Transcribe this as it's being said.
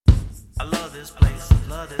I love this place, I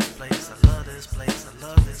love this place, I love this place, I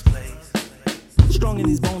love this place. Strong in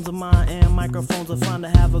these bones of mine and microphones are fine to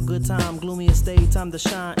have a good time. Gloomy and stay, time to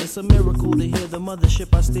shine. It's a miracle to hear the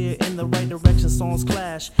mothership. I steer in the right direction. Songs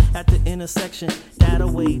clash at the intersection. That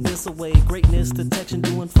away, this away. Greatness detection,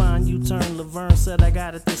 doing fine. U-turn. Laverne said I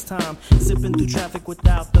got it this time. Sipping through traffic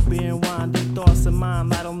without the beer and wine. Deep thoughts in mind,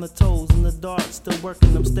 light on the toes. In the dark, still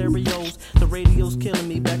working them stereos. The radio's killing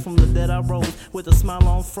me. Back from the dead I rose with a smile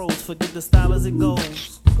on froze. Forget the style as it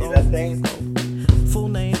goes. That thing? Full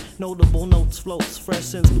name, notable notes, floats, fresh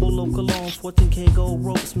since polo cologne, 14K gold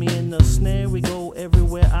ropes, me in the snare, we go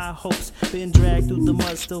everywhere I hopes, been dragged through the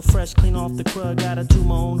mud, still fresh, clean off the crud, gotta toot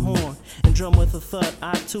my own horn, and drum with a thud,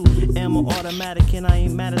 I too am an automatic and I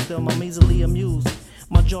ain't mad at them, I'm easily amused.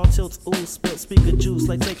 My jaw tilts, ooh, spilt speaker juice,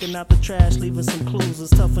 like taking out the trash, leaving some clues.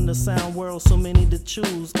 It's tough in the sound world, so many to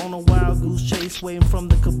choose. On a wild goose chase, waiting from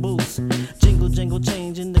the caboose. Jingle, jingle,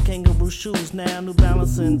 change in the kangaroo shoes. Now New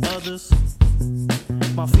Balance and others.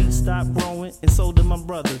 My feet stopped growing, and so did my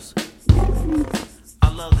brothers.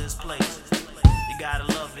 I love this place. You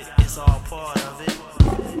gotta love it, it's all part of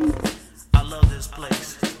it. I love this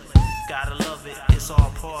place. Gotta love it, it's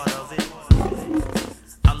all part of it.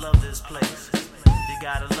 I love this place. You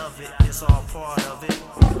gotta love it, it's all part of it.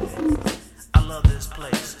 I love this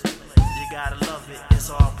place. You gotta love it, it's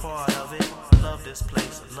all part of it. I love this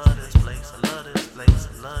place, I love this place, I love this place,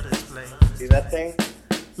 I love this place. See that thing?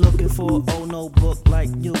 Looking for an old notebook like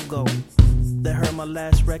you go. They heard my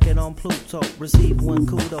last record on Pluto. Received one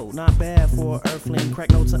kudo. Not bad for an earthling. Crack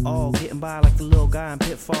notes and all. Getting by like the little guy in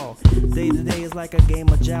Pitfall. Day to day is like a game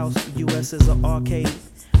of joust. US is an arcade.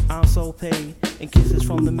 I'm so paid, and kisses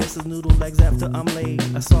from the missus noodle legs after I'm laid.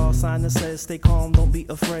 I saw a sign that says stay calm, don't be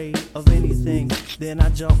afraid of anything. Then I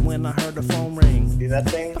jumped when I heard the phone ring. See that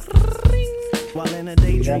thing? While in a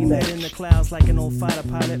daydream, head in the clouds like an old fighter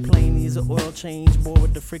pilot plane. Needs an oil change, bored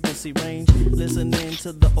with the frequency range. Listening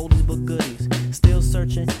to the oldies but goodies. Still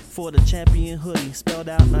searching for the champion hoodie. Spelled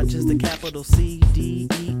out not just the capital C, D,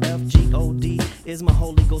 E, F, G, O, D. Is my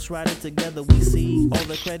Holy Ghost riding together we see. All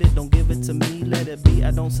the credit, don't give it to me, let it be.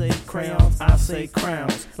 I don't say crayons, I say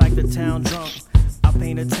crowns. Like the town drunk, I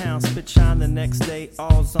paint a town. Spit shine the next day,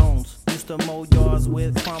 all zones. Used to mow yards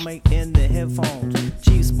with Kwame in the headphones.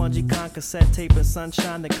 Cheap spongy con cassette tape and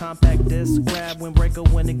sunshine. The compact disc grab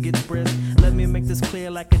windbreaker when it gets brisk. Let me make this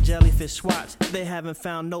clear like a jellyfish swatch. They haven't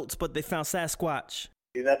found notes but they found Sasquatch.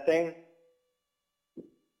 See that thing?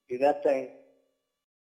 See that thing?